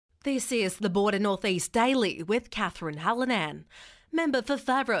This is the Border Northeast Daily with Catherine Hallinan. Member for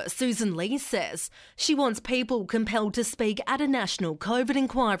Farrer, Susan Lee, says she wants people compelled to speak at a national COVID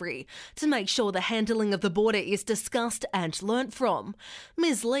inquiry to make sure the handling of the border is discussed and learnt from.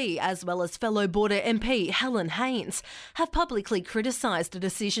 Ms Lee, as well as fellow Border MP Helen Haines, have publicly criticised a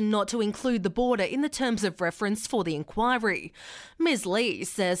decision not to include the border in the terms of reference for the inquiry. Ms Lee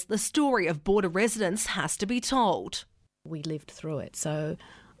says the story of border residents has to be told. We lived through it, so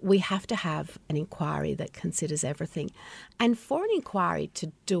we have to have an inquiry that considers everything. And for an inquiry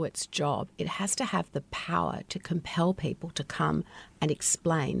to do its job, it has to have the power to compel people to come and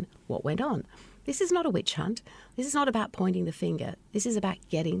explain what went on. This is not a witch hunt. This is not about pointing the finger. This is about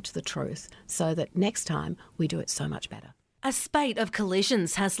getting to the truth so that next time we do it so much better. A spate of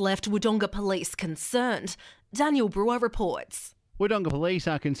collisions has left Wodonga Police concerned. Daniel Brewer reports. Wodonga Police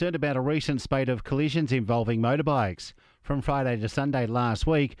are concerned about a recent spate of collisions involving motorbikes. From Friday to Sunday last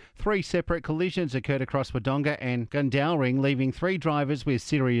week, 3 separate collisions occurred across Wodonga and Gundowring, leaving 3 drivers with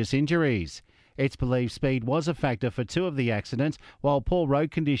serious injuries. It's believed speed was a factor for 2 of the accidents, while poor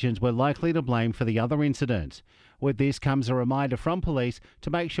road conditions were likely to blame for the other incident. With this comes a reminder from police to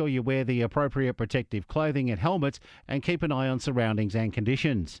make sure you wear the appropriate protective clothing and helmets and keep an eye on surroundings and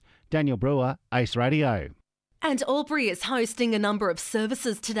conditions. Daniel Brewer, Ace Radio. And Albury is hosting a number of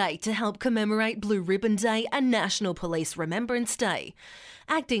services today to help commemorate Blue Ribbon Day and National Police Remembrance Day.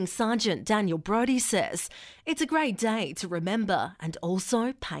 Acting Sergeant Daniel Brodie says it's a great day to remember and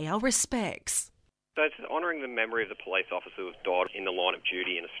also pay our respects. So it's honouring the memory of the police officer who have died in the line of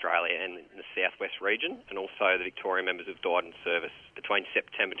duty in Australia and in the southwest region, and also the Victorian members who have died in service between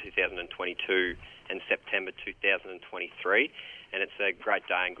September 2022 and September 2023. And it's a great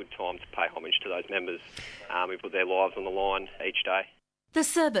day and good time to pay homage to those members who put their lives on the line each day. The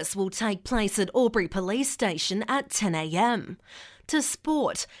service will take place at Albury Police Station at 10 a.m. To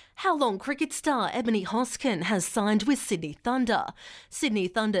sport, how long cricket star Ebony Hoskin has signed with Sydney Thunder. Sydney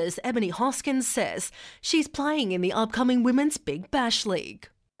Thunder's Ebony Hoskin says she's playing in the upcoming Women's Big Bash League.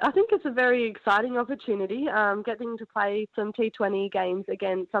 I think it's a very exciting opportunity. Getting to play some T20 games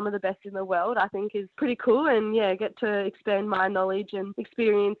against some of the best in the world, I think is pretty cool, and get to expand my knowledge and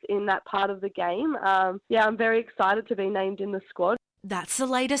experience in that part of the game. I'm very excited to be named in the squad. That's the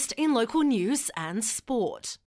latest in local news and sport.